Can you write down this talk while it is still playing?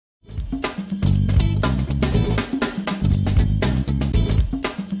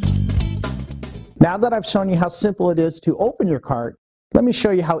Now that I've shown you how simple it is to open your cart, let me show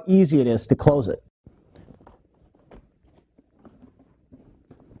you how easy it is to close it.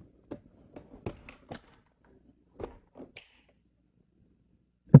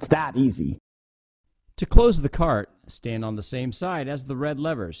 It's that easy. To close the cart, stand on the same side as the red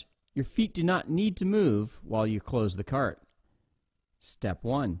levers. Your feet do not need to move while you close the cart. Step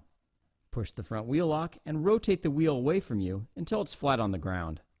 1. Push the front wheel lock and rotate the wheel away from you until it's flat on the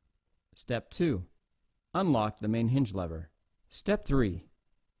ground. Step 2. Unlock the main hinge lever. Step 3.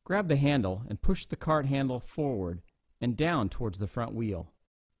 Grab the handle and push the cart handle forward and down towards the front wheel.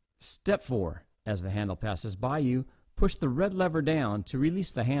 Step 4. As the handle passes by you, push the red lever down to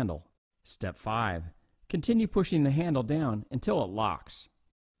release the handle. Step 5. Continue pushing the handle down until it locks.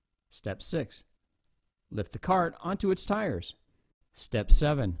 Step 6. Lift the cart onto its tires. Step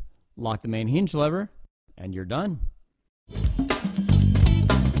 7. Lock the main hinge lever, and you're done.